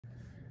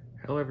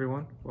Hello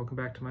everyone, welcome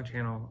back to my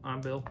channel.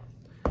 I'm Bill.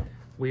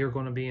 We are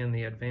going to be in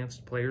the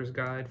Advanced Player's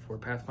Guide for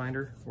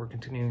Pathfinder. We're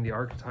continuing the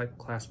Archetype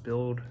class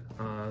build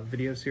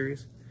video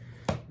series.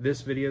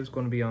 This video is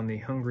going to be on the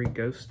Hungry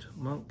Ghost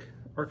Monk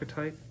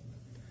archetype.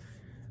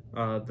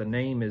 The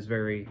name is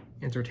very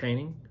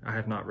entertaining. I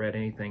have not read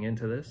anything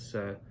into this,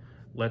 so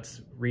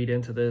let's read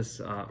into this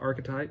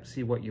archetype,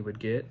 see what you would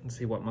get, and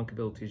see what monk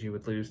abilities you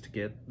would lose to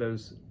get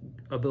those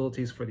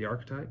abilities for the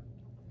archetype.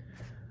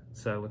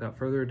 So without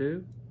further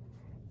ado,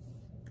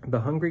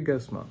 the Hungry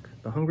Ghost Monk.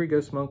 The Hungry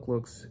Ghost Monk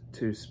looks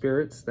to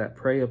spirits that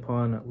prey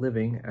upon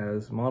living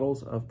as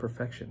models of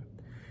perfection.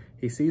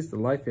 He sees the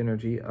life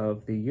energy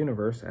of the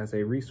universe as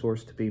a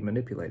resource to be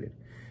manipulated,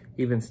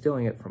 even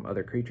stealing it from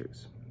other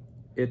creatures.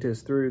 It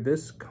is through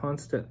this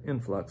constant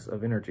influx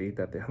of energy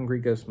that the Hungry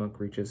Ghost Monk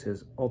reaches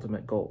his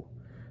ultimate goal: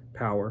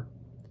 power,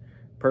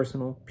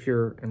 personal,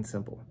 pure, and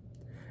simple.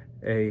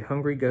 A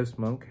Hungry Ghost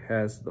Monk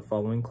has the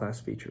following class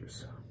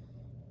features.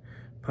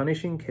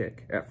 Punishing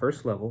Kick. At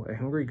first level, a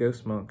Hungry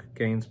Ghost Monk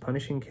gains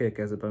Punishing Kick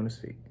as a bonus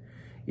feat,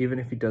 even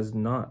if he does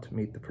not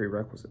meet the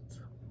prerequisites.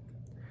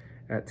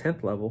 At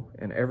 10th level,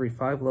 and every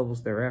 5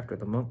 levels thereafter,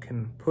 the monk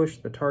can push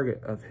the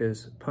target of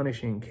his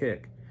Punishing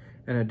Kick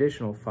an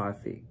additional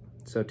 5 feet.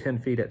 So 10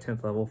 feet at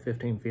 10th level,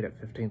 15 feet at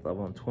 15th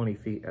level, and 20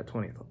 feet at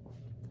 20th level.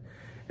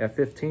 At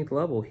 15th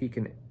level, he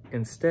can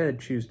instead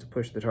choose to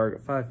push the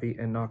target 5 feet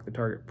and knock the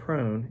target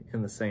prone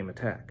in the same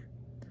attack.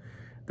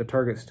 The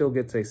target still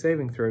gets a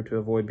saving throw to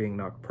avoid being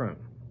knocked prone.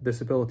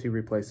 This ability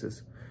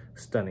replaces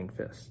Stunning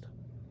Fist.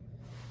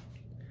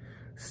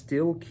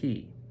 Steal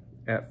Key.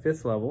 At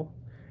 5th level,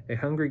 a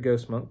Hungry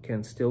Ghost Monk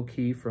can steal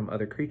ki from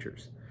other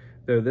creatures.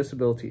 Though this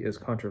ability is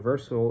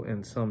controversial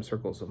in some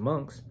circles of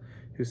monks,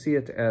 who see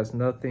it as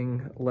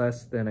nothing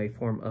less than a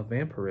form of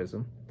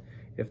vampirism,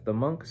 if the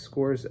monk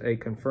scores a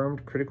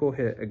confirmed critical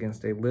hit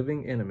against a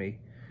living enemy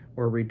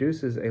or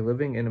reduces a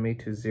living enemy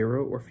to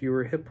 0 or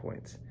fewer hit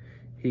points,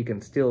 he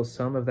can steal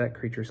some of that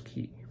creature's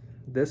ki.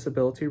 This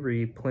ability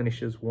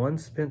replenishes 1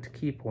 spent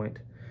ki point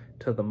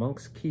to the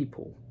monk's ki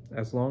pool.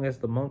 As long as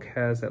the monk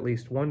has at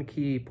least 1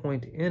 ki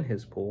point in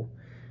his pool,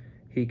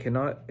 he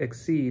cannot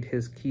exceed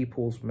his ki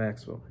pool's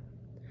maximum.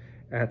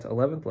 At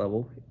 11th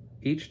level,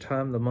 each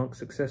time the monk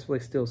successfully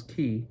steals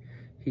ki,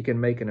 he can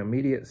make an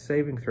immediate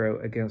saving throw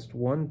against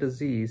 1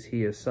 disease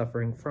he is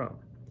suffering from.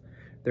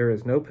 There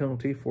is no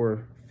penalty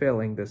for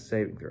failing this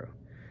saving throw.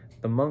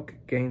 The monk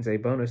gains a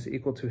bonus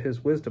equal to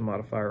his wisdom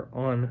modifier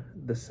on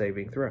the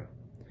saving throw.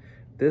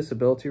 This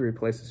ability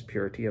replaces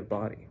Purity of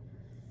Body.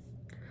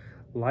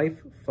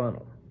 Life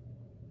Funnel.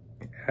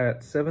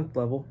 At 7th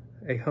level,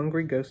 a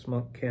Hungry Ghost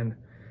Monk can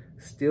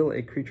steal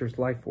a creature's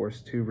life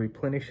force to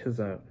replenish his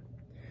own.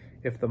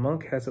 If the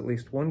monk has at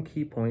least 1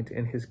 ki point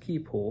in his ki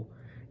pool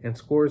and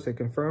scores a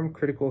confirmed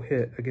critical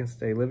hit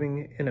against a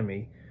living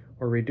enemy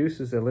or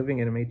reduces a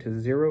living enemy to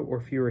 0 or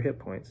fewer hit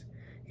points,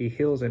 he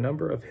heals a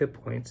number of hit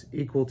points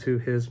equal to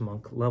his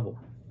monk level.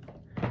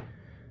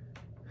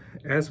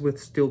 As with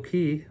Steal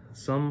Ki,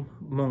 some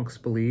monks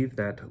believe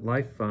that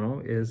Life Funnel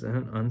is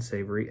an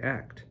unsavory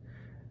act,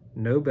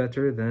 no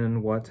better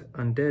than what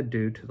undead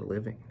do to the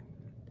living.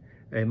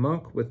 A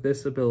monk with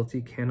this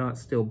ability cannot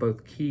steal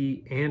both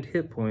ki and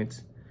hit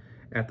points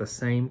at the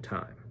same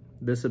time.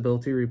 This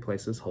ability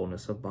replaces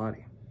Wholeness of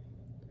Body.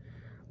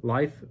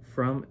 Life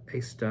from a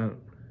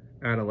Stone.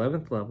 At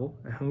 11th level,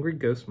 a Hungry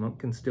Ghost Monk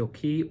can steal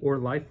ki or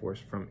life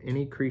force from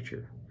any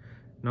creature,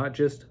 not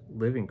just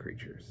living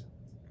creatures.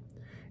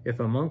 If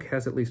a monk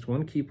has at least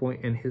 1 ki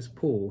point in his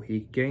pool,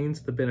 he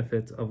gains the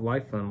benefits of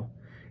Life Funnel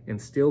and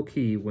Steal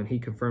Ki when he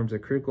confirms a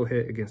critical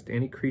hit against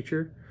any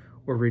creature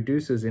or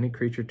reduces any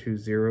creature to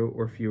 0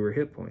 or fewer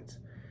hit points.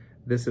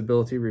 This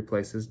ability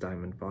replaces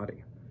Diamond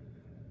Body.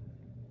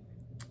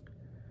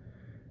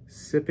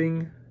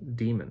 Sipping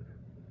Demon.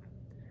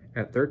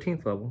 At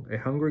 13th level, a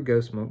Hungry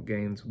Ghost Monk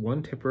gains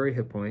 1 temporary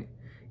hit point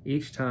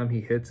each time he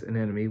hits an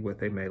enemy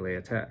with a melee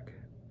attack.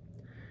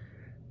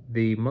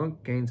 The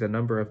monk gains a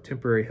number of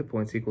temporary hit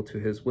points equal to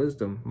his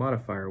Wisdom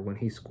modifier when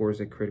he scores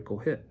a critical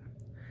hit.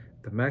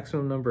 The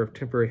maximum number of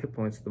temporary hit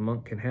points the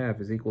monk can have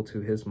is equal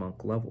to his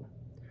monk level.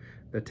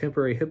 The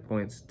temporary hit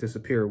points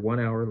disappear 1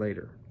 hour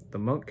later. The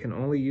monk can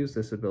only use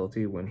this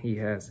ability when he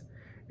has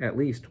at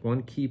least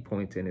 1 ki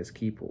point in his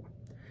ki pool.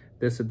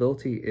 This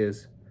ability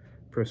is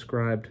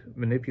prescribed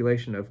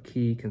manipulation of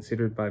ki,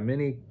 considered by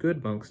many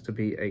good monks to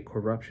be a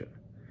corruption.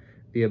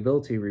 The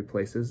ability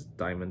replaces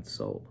Diamond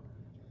Soul.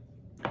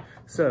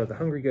 So, the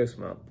Hungry Ghost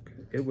Monk.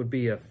 It would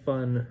be a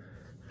fun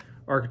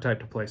archetype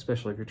to play,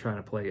 especially if you're trying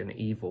to play an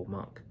evil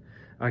monk.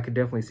 I could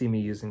definitely see me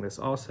using this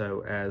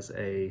also as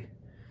a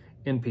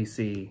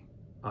NPC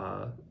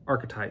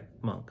archetype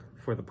monk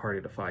for the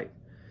party to fight.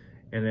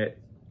 And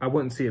I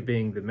wouldn't see it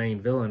being the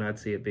main villain, I'd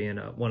see it being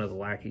one of the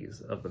lackeys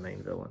of the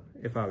main villain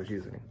if I was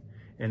using him.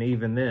 And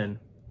even then,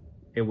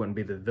 it wouldn't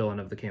be the villain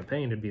of the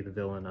campaign, it'd be the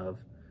villain of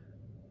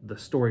the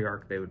story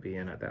arc they would be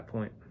in at that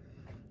point.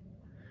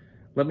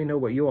 Let me know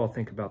what you all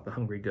think about the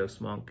Hungry Ghost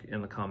Monk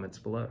in the comments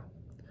below.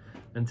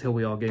 Until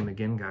we all game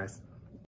again, guys.